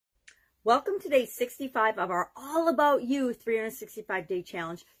Welcome to day 65 of our All About You 365-day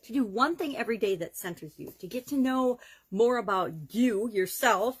challenge to do one thing every day that centers you, to get to know more about you,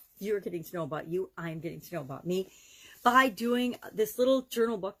 yourself. You're getting to know about you. I'm getting to know about me by doing this little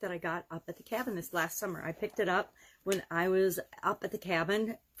journal book that I got up at the cabin this last summer. I picked it up when I was up at the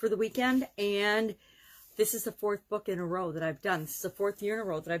cabin for the weekend, and this is the fourth book in a row that I've done. This is the fourth year in a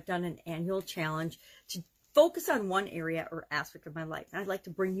row that I've done an annual challenge to focus on one area or aspect of my life. And I'd like to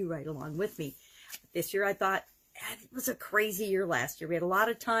bring you right along with me. This year I thought, it was a crazy year last year. We had a lot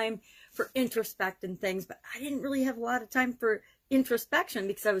of time for introspect and things, but I didn't really have a lot of time for introspection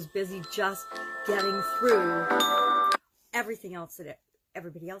because I was busy just getting through everything else that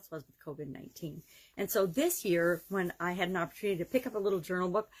everybody else was with COVID-19. And so this year, when I had an opportunity to pick up a little journal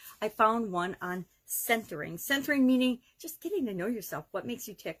book, I found one on centering. Centering meaning just getting to know yourself. What makes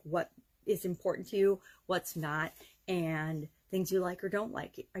you tick? What is important to you, what's not, and things you like or don't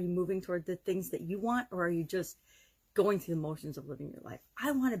like. Are you moving toward the things that you want, or are you just going through the motions of living your life?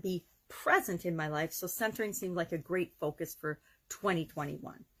 I want to be present in my life, so centering seemed like a great focus for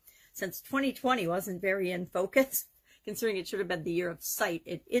 2021. Since 2020 wasn't very in focus, considering it should have been the year of sight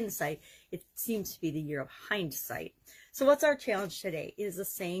and insight, it seems to be the year of hindsight. So what's our challenge today? It is a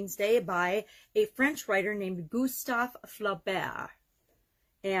sayings day by a French writer named Gustave Flaubert.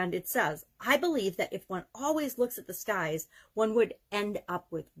 And it says, I believe that if one always looks at the skies, one would end up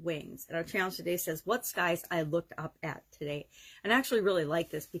with wings. And our challenge today says, what skies I looked up at today. And I actually really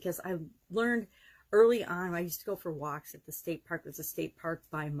like this because I learned early on, I used to go for walks at the state park. There's a state park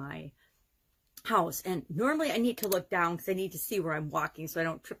by my house. And normally I need to look down because I need to see where I'm walking so I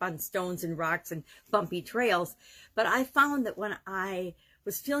don't trip on stones and rocks and bumpy trails. But I found that when I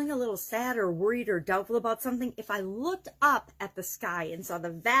was feeling a little sad or worried or doubtful about something, if I looked up at the sky and saw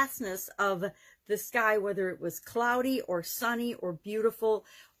the vastness of the sky, whether it was cloudy or sunny or beautiful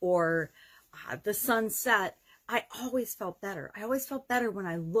or the sunset, I always felt better. I always felt better when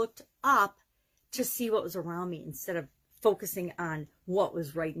I looked up to see what was around me instead of focusing on what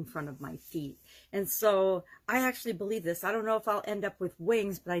was right in front of my feet. And so I actually believe this. I don't know if I'll end up with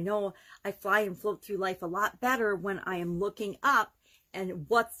wings, but I know I fly and float through life a lot better when I am looking up and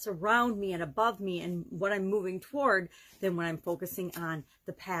what's around me and above me and what I'm moving toward than when I'm focusing on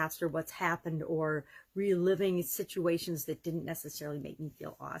the past or what's happened or reliving situations that didn't necessarily make me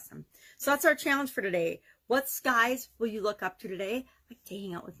feel awesome. So that's our challenge for today. What skies will you look up to today? I get to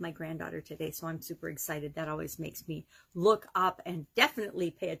hang out with my granddaughter today, so I'm super excited. That always makes me look up and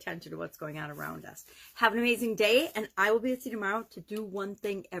definitely pay attention to what's going on around us. Have an amazing day, and I will be with you tomorrow to do one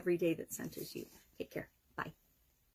thing every day that centers you. Take care.